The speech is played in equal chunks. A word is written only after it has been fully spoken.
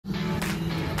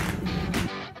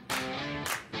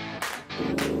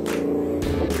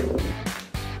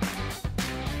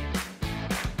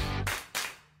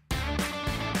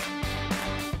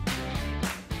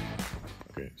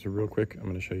real quick, I'm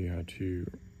going to show you how to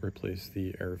replace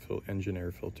the engine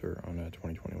air filter on a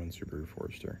 2021 Subaru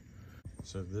Forester.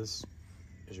 So this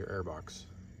is your air box,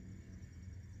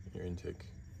 your intake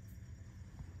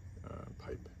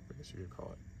pipe, I guess you could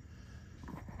call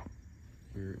it.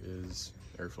 Here is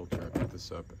air filter. I picked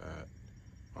this up at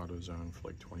AutoZone for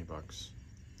like 20 bucks.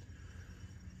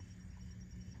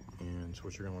 And so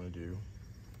what you're going to want to do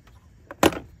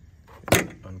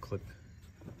is unclip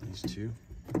these two.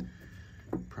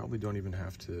 Probably don't even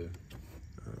have to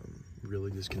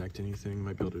really disconnect anything.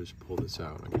 Might be able to just pull this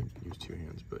out. I'm going to use two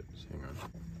hands, but just hang on.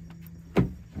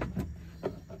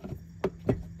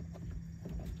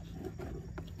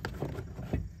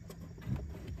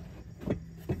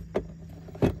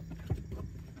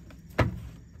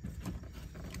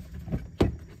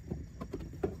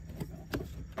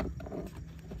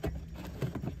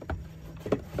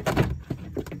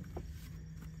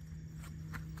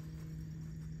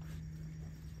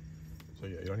 So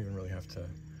yeah, you don't even really have to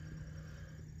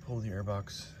pull the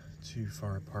airbox too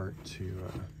far apart to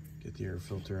get the air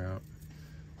filter out.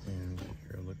 And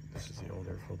here, look, this is the old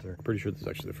air filter. I'm pretty sure this is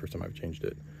actually the first time I've changed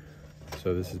it.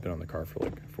 So this has been on the car for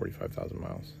like 45,000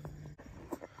 miles.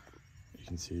 You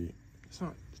can see it's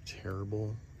not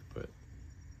terrible, but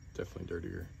definitely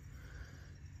dirtier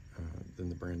than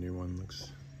the brand new one.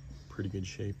 Looks pretty good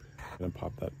shape. I'm gonna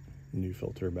pop that new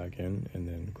filter back in and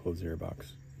then close the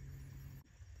airbox.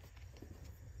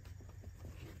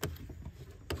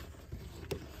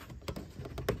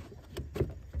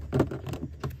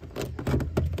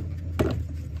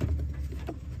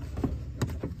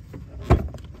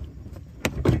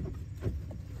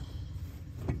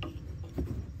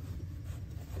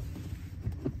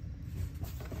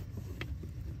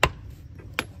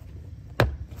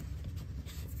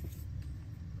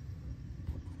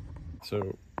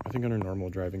 So I think under normal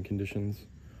driving conditions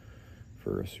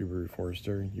for a Subaru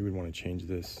Forester, you would want to change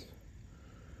this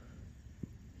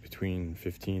between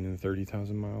 15 and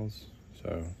 30,000 miles.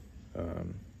 So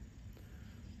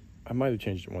I might have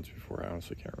changed it once before, I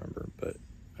honestly can't remember, but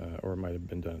or it might have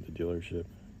been done at the dealership.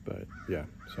 But yeah,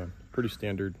 so pretty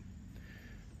standard,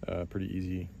 pretty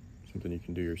easy, something you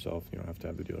can do yourself. You don't have to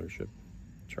have the dealership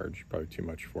charge probably too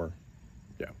much for.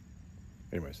 Yeah.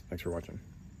 Anyways, thanks for watching.